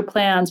architecture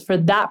plans for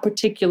that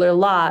particular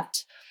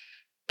lot,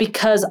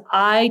 because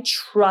I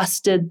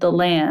trusted the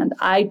land.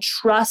 I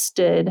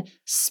trusted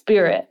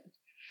spirit.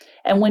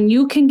 And when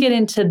you can get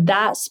into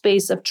that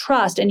space of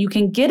trust, and you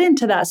can get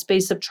into that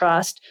space of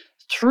trust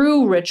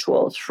through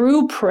ritual,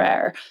 through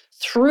prayer,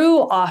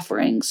 through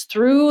offerings,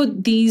 through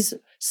these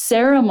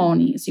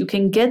ceremonies, you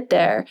can get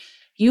there.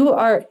 You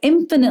are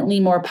infinitely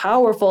more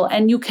powerful,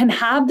 and you can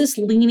have this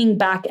leaning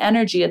back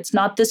energy. It's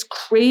not this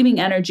craving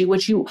energy,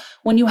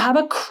 when you have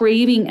a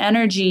craving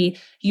energy,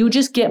 you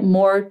just get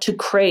more to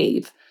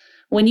crave.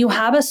 When you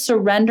have a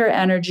surrender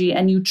energy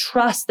and you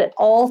trust that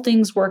all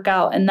things work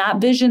out and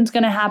that vision's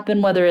going to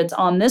happen, whether it's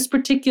on this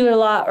particular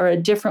lot or a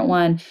different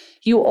one,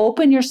 you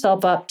open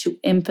yourself up to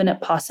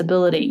infinite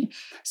possibility.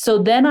 So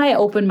then I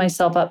opened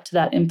myself up to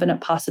that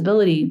infinite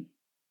possibility.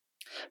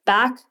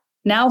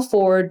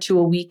 Forward to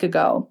a week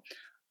ago,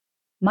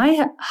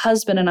 my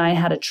husband and I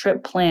had a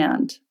trip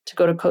planned to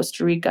go to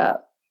Costa Rica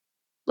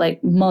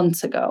like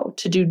months ago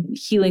to do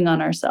healing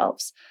on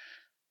ourselves,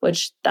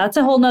 which that's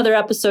a whole nother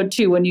episode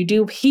too. When you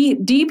do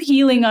deep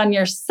healing on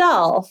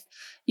yourself,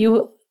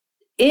 you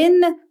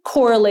in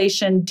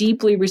correlation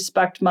deeply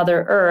respect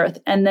Mother Earth,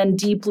 and then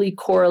deeply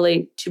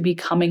correlate to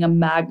becoming a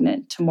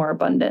magnet to more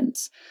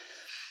abundance.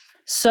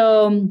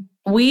 So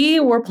we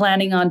were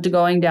planning on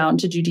going down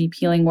to do deep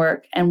healing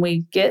work, and we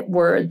get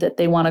word that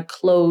they want to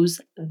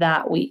close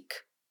that week.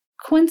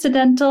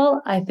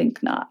 Coincidental? I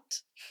think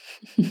not.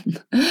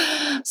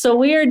 So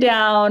we are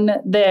down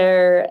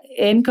there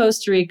in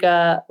Costa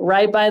Rica,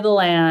 right by the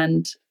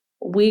land.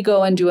 We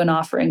go and do an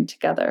offering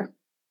together.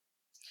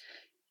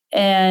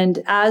 And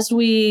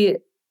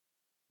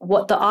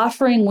what the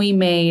offering we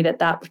made at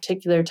that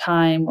particular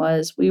time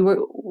was,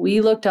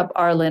 we looked up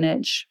our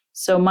lineage.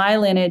 So my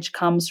lineage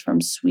comes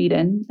from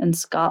Sweden and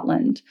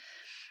Scotland.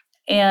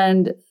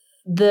 And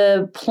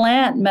the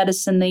plant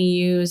medicine they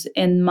use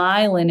in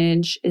my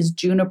lineage is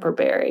juniper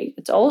berry.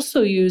 It's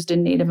also used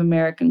in Native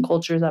American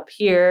cultures up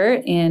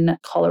here in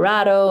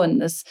Colorado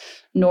and this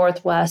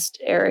Northwest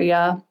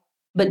area,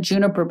 but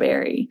juniper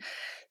berry.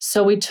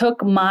 So we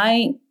took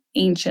my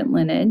ancient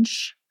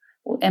lineage,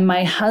 and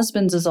my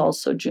husband's is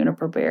also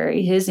juniper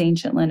berry, his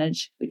ancient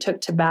lineage. We took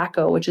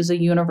tobacco, which is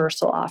a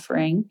universal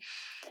offering,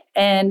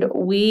 and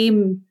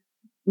we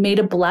made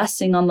a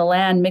blessing on the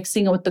land,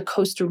 mixing it with the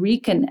Costa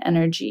Rican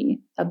energy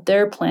of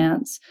their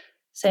plants,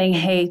 saying,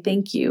 hey,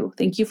 thank you.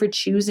 Thank you for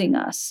choosing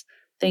us.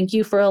 Thank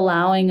you for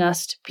allowing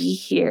us to be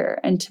here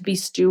and to be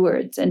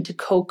stewards and to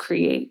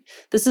co-create.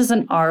 This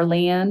isn't our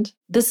land.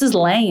 This is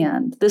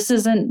land. This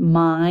isn't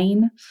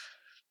mine.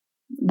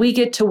 We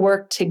get to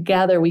work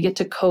together. We get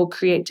to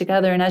co-create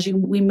together.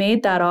 And we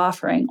made that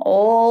offering,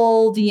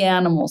 all the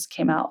animals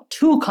came out.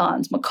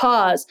 Toucans,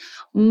 macaws,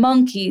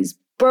 monkeys,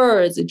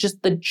 birds.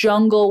 The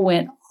jungle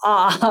went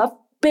off.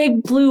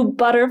 Big blue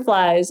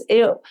butterflies.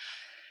 Ew.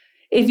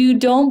 If you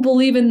don't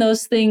believe in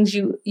those things,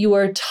 you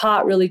are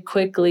taught really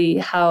quickly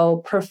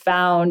how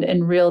profound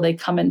and real they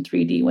come in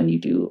 3D when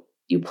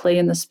you play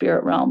in the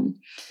spirit realm.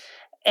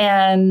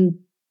 And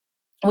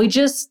we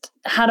just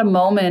had a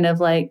moment of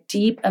like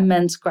deep,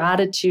 immense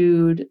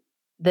gratitude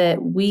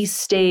that we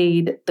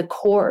stayed the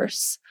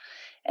course.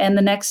 And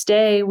the next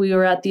day we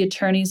were at the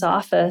attorney's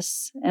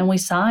office and we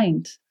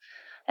signed.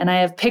 And I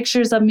have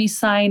pictures of me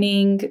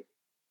signing.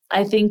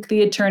 I think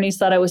the attorneys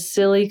thought I was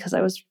silly because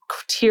I was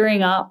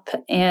tearing up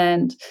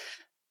and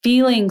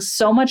feeling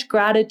so much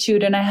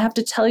gratitude. And I have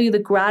to tell you, the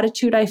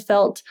gratitude I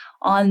felt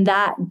on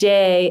that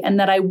day and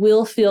that I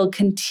will feel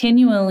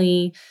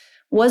continually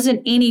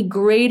wasn't any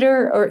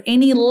greater or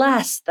any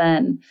less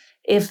than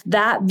if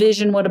that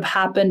vision would have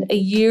happened a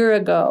year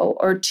ago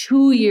or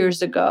 2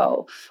 years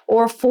ago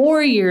or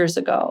 4 years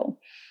ago.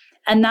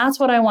 And that's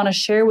what I want to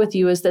share with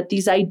you, is that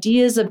these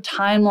ideas of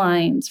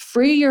timelines,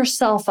 free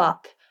yourself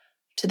up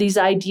to these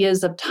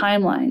ideas of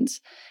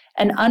timelines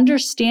and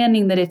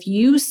understanding that if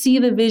you see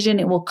the vision,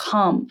 it will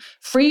come.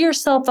 Free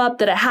yourself up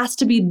that it has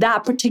to be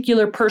that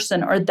particular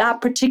person or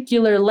that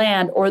particular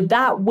land or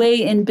that way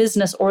in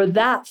business or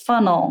that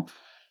funnel,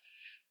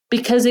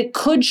 because it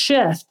could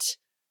shift.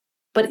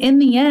 But in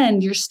the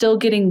end, you're still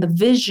getting the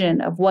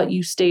vision of what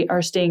you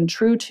are staying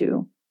true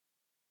to.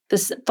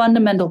 This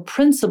fundamental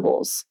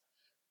principles.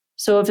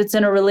 So if it's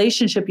in a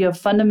relationship, you have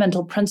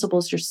fundamental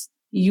principles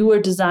you are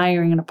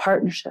desiring in a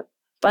partnership.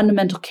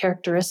 Fundamental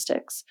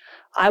characteristics.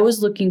 I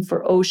was looking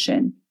for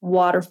ocean,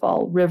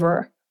 waterfall,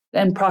 river,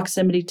 and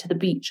proximity to the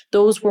beach.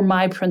 Those were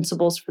my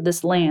principles for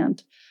this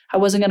land. I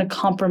wasn't going to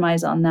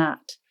compromise on that.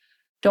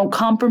 Don't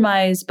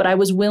compromise, but I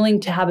was willing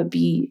to have it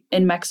be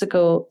in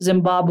Mexico,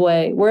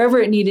 Zimbabwe, wherever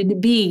it needed to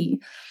be.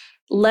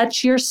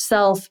 Let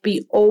yourself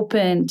be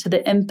open to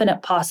the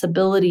infinite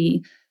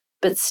possibility,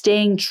 but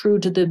staying true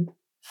to the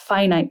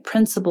finite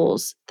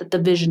principles that the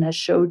vision has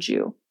showed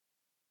you.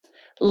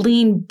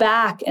 Lean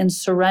back and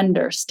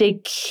surrender. Stay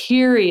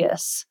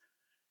curious.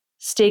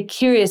 Stay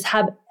curious.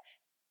 Have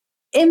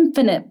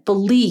infinite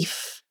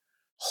belief.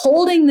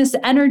 Holding this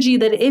energy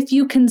that if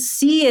you can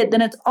see it,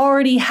 then it's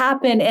already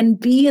happened, and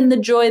be in the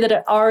joy that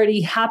it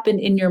already happened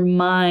in your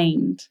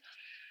mind.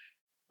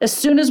 As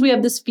soon as we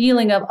have this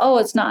feeling of, oh,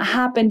 it's not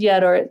happened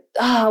yet, or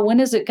when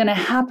is it going to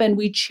happen?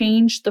 We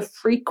change the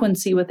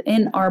frequency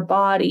within our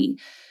body,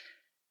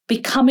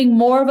 becoming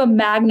more of a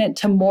magnet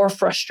to more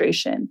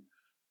frustration,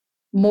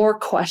 more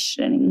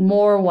questioning,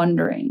 more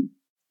wondering.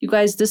 You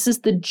guys, this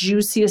is the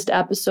juiciest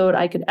episode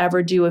I could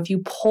ever do. If you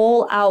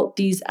pull out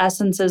these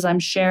essences I'm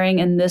sharing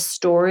in this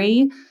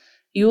story,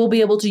 you will be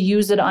able to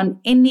use it on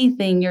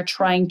anything you're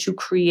trying to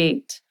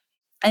create.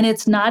 And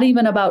it's not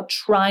even about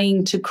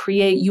trying to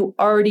create. You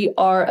already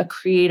are a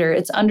creator.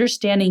 It's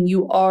understanding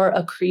you are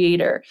a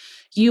creator.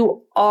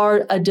 You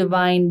are a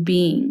divine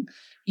being.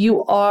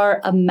 You are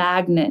a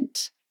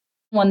magnet.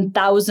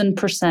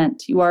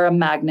 1000%, you are a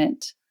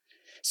magnet.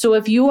 So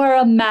if you are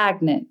a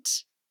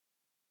magnet,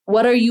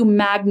 what are you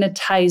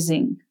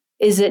magnetizing?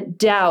 Is it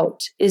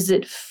doubt? Is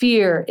it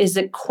fear? Is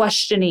it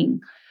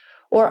questioning?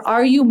 Or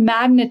are you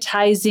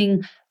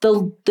magnetizing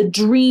the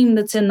dream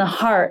that's in the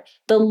heart,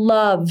 the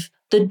love,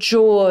 the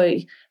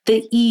joy,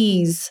 the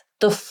ease,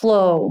 the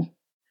flow?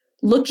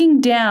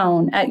 Looking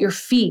down at your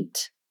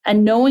feet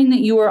and knowing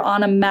that you are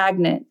on a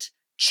magnet,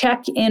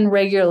 check in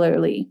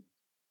regularly.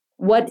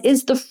 What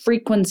is the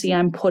frequency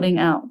I'm putting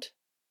out?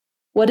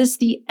 What is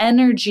the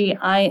energy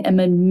I am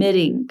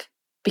emitting?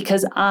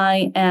 Because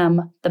I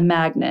am the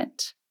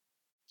magnet.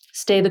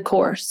 Stay the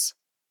course.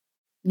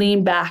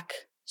 Lean back,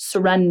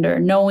 surrender,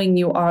 knowing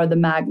you are the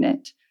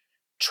magnet,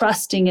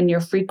 trusting in your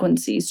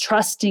frequencies,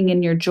 trusting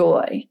in your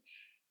joy,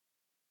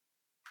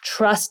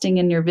 trusting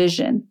in your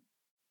vision.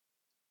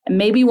 And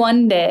maybe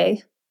one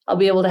day I'll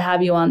be able to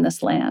have you on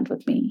this land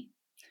with me.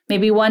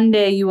 Maybe one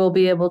day you will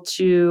be able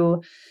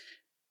to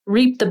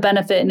reap the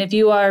benefit. And if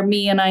you are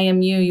me and I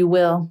am you, you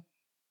will.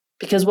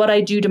 Because what I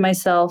do to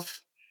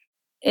myself,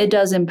 it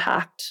does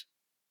impact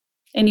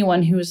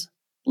anyone who's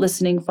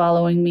listening,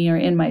 following me, or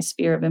in my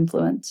sphere of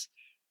influence.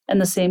 And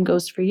the same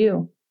goes for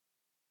you.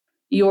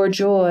 Your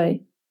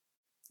joy,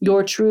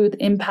 your truth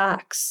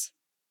impacts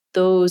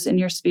those in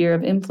your sphere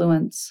of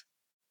influence.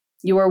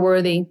 You are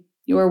worthy.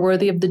 You are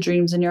worthy of the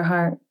dreams in your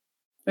heart.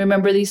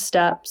 Remember these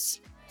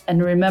steps,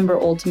 and remember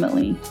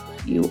ultimately,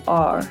 you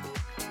are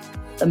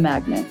the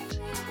magnet.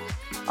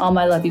 All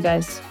my love, you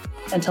guys.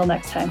 Until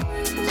next time.